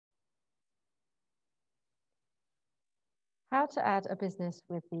How to add a business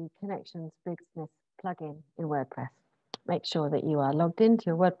with the Connections Business plugin in WordPress. Make sure that you are logged into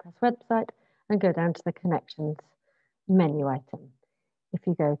your WordPress website and go down to the Connections menu item. If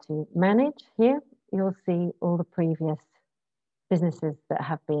you go to Manage here, you'll see all the previous businesses that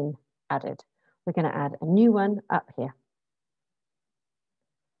have been added. We're going to add a new one up here.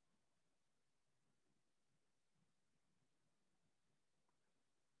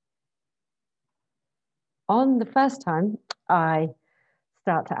 On the first time I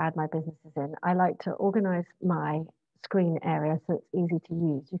start to add my businesses in, I like to organize my screen area so it's easy to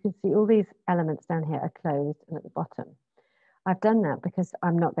use. You can see all these elements down here are closed and at the bottom. I've done that because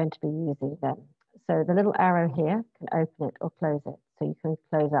I'm not going to be using them. So the little arrow here can open it or close it. So you can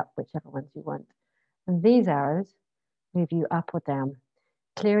close up whichever ones you want. And these arrows move you up or down,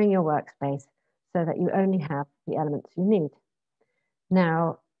 clearing your workspace so that you only have the elements you need.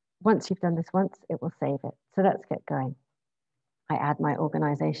 Now, once you've done this once, it will save it. So let's get going. I add my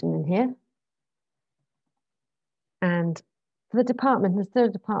organization in here. And for the department, instead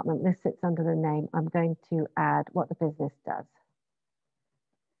of department, this sits under the name. I'm going to add what the business does.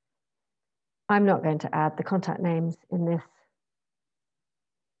 I'm not going to add the contact names in this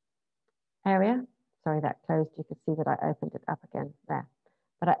area. Sorry, that closed. You can see that I opened it up again there.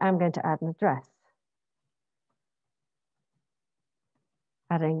 But I am going to add an address.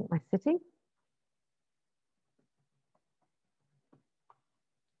 Adding my city.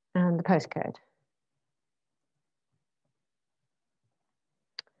 And the postcode.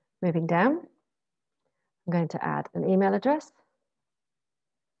 Moving down, I'm going to add an email address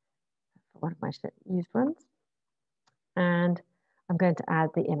for one of my used ones. And I'm going to add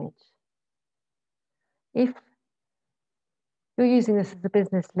the image. If you're using this as a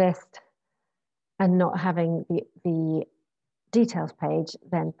business list and not having the details page,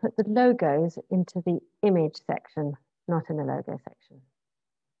 then put the logos into the image section, not in the logo section.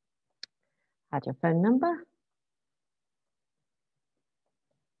 Add your phone number.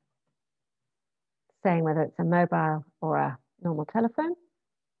 Saying whether it's a mobile or a normal telephone.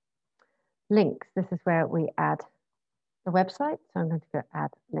 Links, this is where we add the website. So I'm going to go add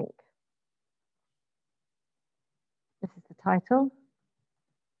link. This is the title.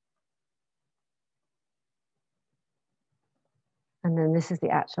 And then this is the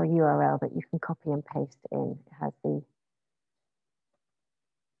actual URL that you can copy and paste in. It has the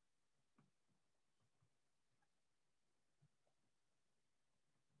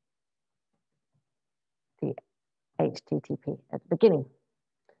HTTP at the beginning.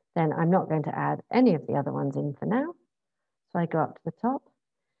 Then I'm not going to add any of the other ones in for now. So I go up to the top.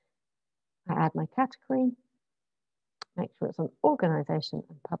 I add my category. Make sure it's on organization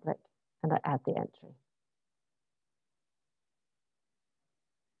and public. And I add the entry.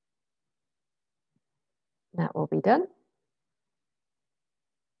 That will be done.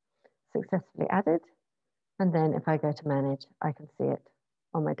 Successfully added. And then if I go to manage, I can see it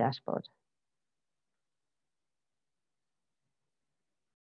on my dashboard.